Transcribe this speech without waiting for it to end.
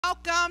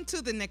welcome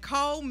to the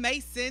Nicole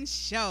Mason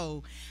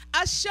Show,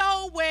 a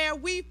show where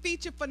we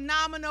feature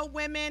phenomenal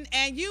women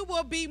and you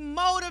will be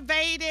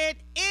motivated,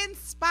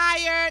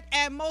 inspired,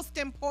 and most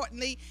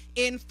importantly,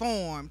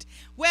 informed.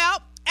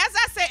 Well, as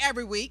I say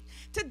every week,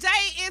 today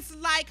is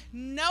like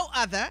no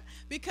other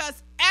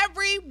because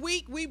every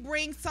week we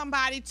bring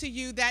somebody to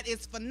you that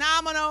is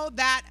phenomenal,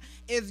 that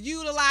is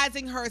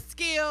utilizing her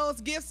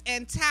skills, gifts,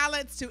 and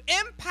talents to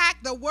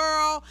impact the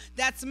world,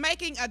 that's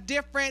making a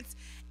difference.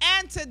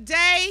 And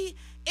today,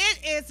 it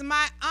is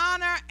my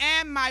honor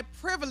and my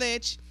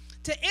privilege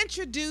to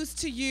introduce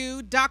to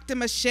you Dr.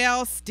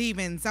 Michelle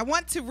Stevens. I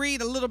want to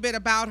read a little bit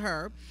about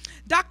her.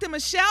 Dr.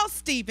 Michelle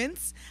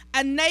Stevens,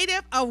 a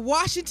native of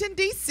Washington,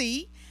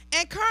 D.C.,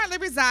 and currently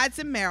resides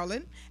in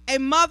Maryland, a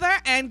mother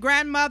and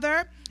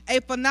grandmother, a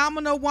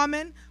phenomenal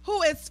woman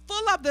who is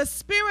full of the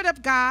Spirit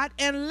of God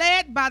and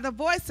led by the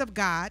voice of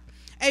God,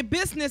 a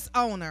business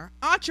owner,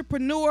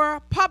 entrepreneur,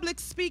 public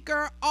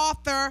speaker,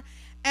 author,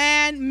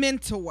 and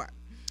mentor.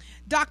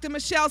 Dr.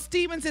 Michelle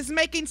Stevens is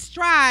making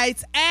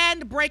strides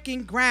and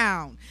breaking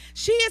ground.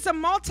 She is a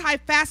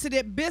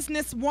multifaceted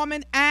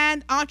businesswoman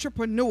and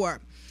entrepreneur.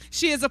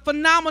 She is a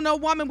phenomenal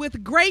woman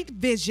with great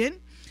vision.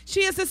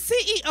 She is the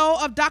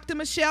CEO of Dr.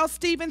 Michelle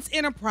Stevens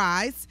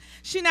Enterprise.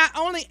 She not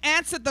only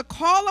answered the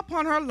call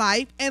upon her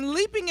life and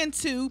leaping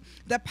into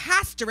the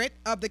pastorate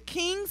of the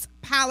King's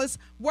Palace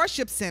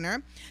Worship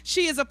Center,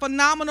 she is a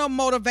phenomenal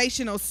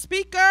motivational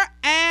speaker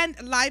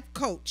and life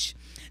coach.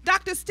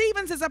 Dr.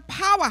 Stevens is a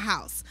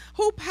powerhouse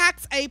who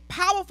packs a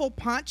powerful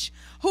punch,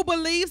 who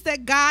believes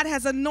that God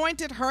has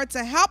anointed her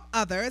to help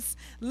others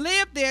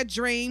live their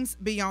dreams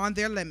beyond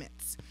their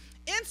limits.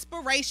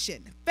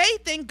 Inspiration,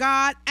 faith in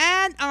God,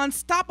 and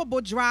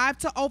unstoppable drive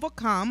to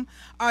overcome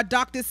are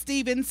Dr.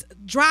 Stevens'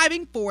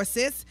 driving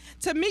forces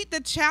to meet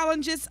the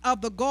challenges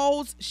of the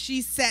goals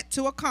she set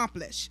to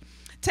accomplish.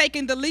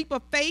 Taking the leap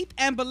of faith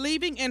and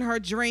believing in her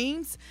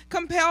dreams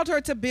compelled her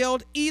to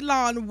build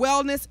Elon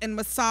Wellness and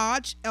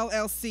Massage,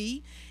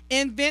 LLC,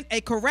 invent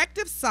a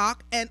corrective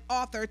sock, and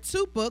author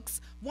 2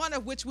 books, one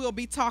of which we'll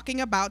be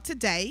talking about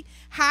today,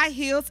 High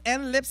Heels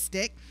and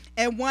Lipstick,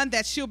 and one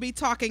that she'll be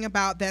talking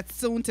about that's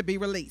soon to be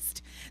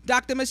released.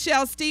 Dr.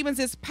 Michelle Stevens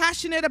is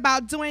passionate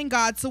about doing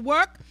God's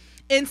work,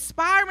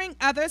 inspiring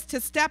others to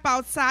step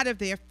outside of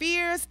their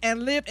fears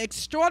and live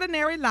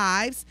extraordinary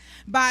lives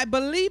by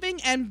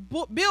believing and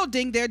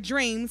building their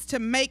dreams to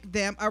make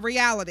them a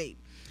reality.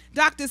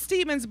 Dr.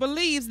 Stevens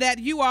believes that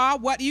you are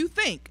what you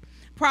think.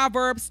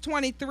 Proverbs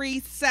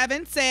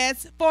 23:7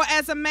 says, "For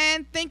as a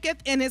man thinketh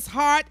in his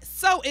heart,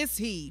 so is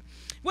he."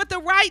 With the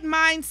right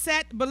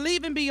mindset,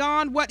 believing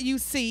beyond what you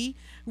see,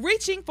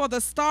 reaching for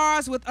the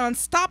stars with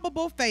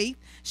unstoppable faith,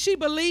 she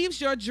believes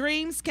your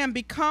dreams can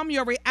become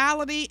your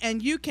reality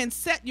and you can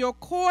set your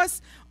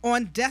course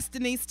on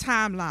destiny's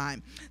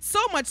timeline.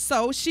 So much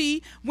so,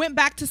 she went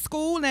back to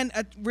school and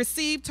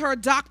received her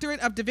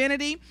doctorate of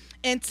divinity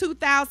in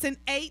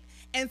 2008.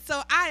 And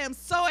so I am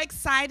so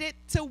excited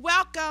to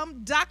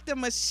welcome Dr.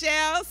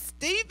 Michelle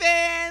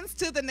Stevens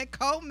to the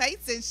Nicole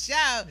Mason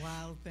Show.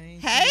 Wow,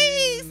 thank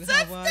hey, you. Sister.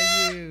 How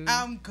are you?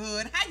 I'm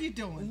good. How you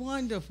doing?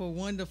 Wonderful,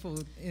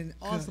 wonderful, and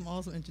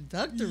awesome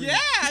introductory.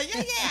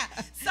 Yeah.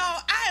 So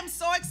I am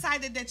so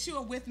excited that you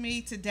are with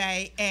me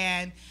today,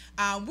 and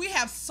we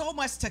have so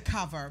much to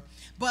cover.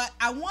 But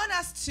I want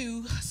us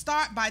to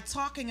start by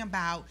talking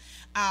about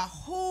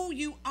who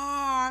you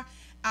are,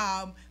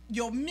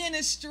 your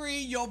ministry,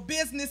 your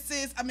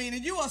businesses. I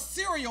mean, you're a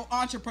serial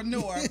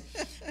entrepreneur.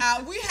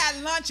 We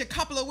had lunch a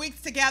couple of weeks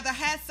together,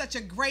 had such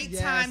a great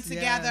time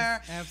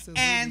together. Yes,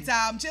 absolutely. And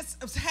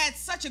just had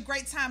such a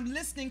great time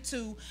listening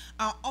to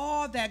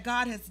all that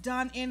God has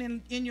done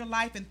in your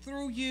life and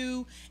through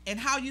you, and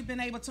how you've been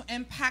able to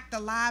impact the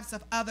lives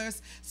of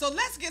others. So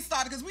let's get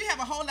started because we have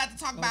a whole lot to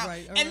talk about. All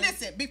right.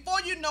 Listen,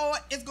 before you know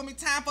it, it's going to be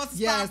time for us to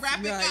start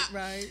wrapping up.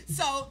 Right.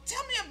 So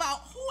tell me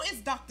about, who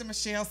is Dr.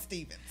 Michelle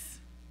Stevens?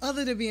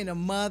 Other than being a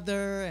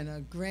mother and a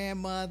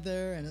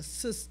grandmother and a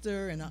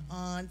sister and an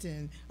aunt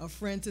and a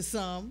friend to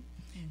some,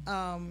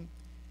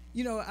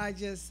 you know,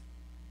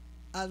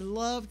 I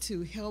love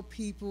to help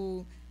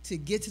people to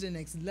get to the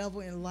next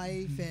level in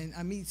life. And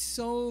I meet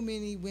so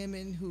many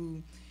women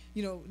who,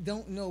 you know,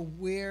 don't know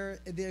where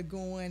they're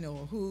going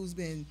or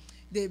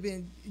they've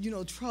been, you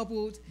know,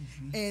 troubled.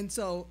 And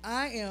so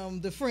I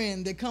am the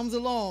friend that comes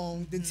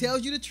along that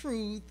tells you the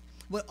truth,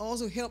 but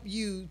also help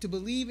you to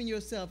believe in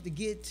yourself to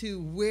get to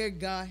where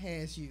God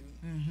has you,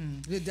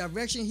 the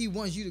direction he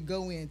wants you to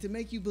go in, to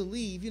make you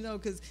believe, you know,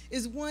 because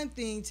it's one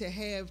thing to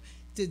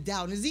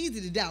doubt, and it's easy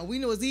to doubt. We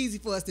know it's easy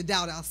for us to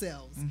doubt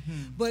ourselves,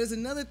 but it's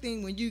another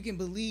thing when you can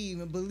believe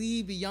and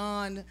believe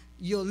beyond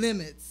your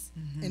limits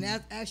and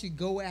actually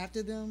go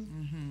after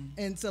them.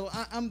 And so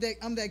I'm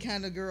that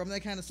kind of girl. I'm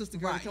that kind of sister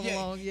girl to come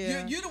along.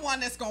 Yeah, you're the one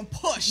that's gonna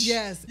push.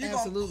 Yes, you're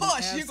absolutely. Gonna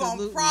push. You're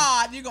gonna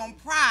prod. You're gonna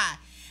pry.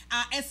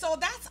 And so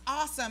that's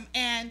awesome.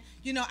 And,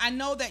 you know, I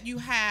know that you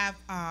have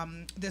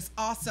this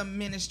awesome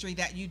ministry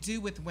that you do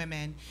with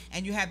women,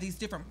 and you have these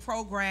different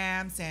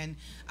programs. And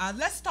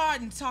let's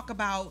start and talk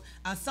about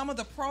some of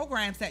the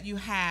programs that you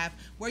have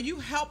where you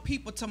help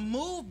people to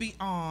move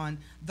beyond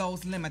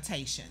those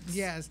limitations.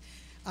 Yes.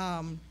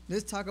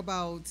 Let's talk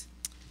about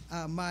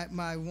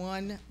my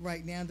one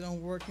right now that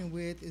I'm working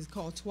with is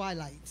called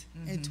Twilight.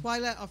 And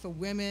Twilight are for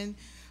women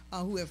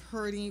who have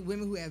hurting,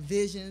 women who have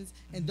visions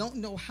and don't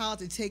know how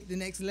to take the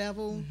next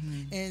level.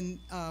 And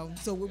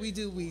so what we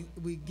do,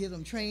 we give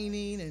them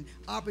training and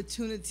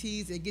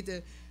opportunities. They get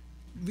to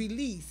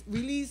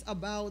release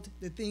about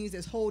the things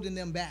that's holding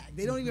them back.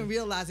 They don't even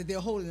realize that they're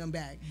holding them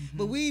back.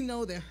 But we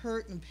know that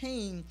hurt and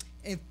pain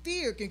and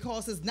fear can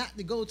cause us not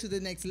to go to the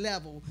next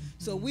level.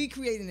 So we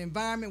create an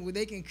environment where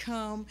they can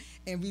come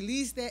and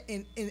release that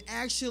and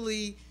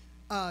actually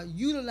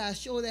utilize,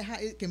 show that how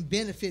it can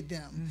benefit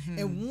them.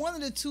 And one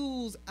of the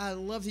tools I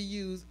love to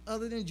use,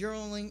 other than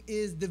journaling,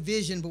 is the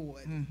vision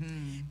board.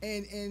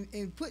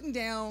 And putting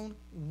down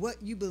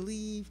what you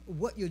believe,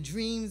 what your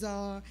dreams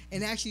are,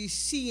 and actually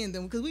seeing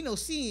them, because we know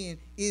seeing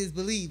is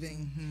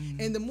believing.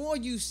 And the more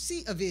you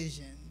see a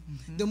vision,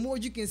 the more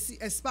you can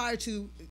aspire to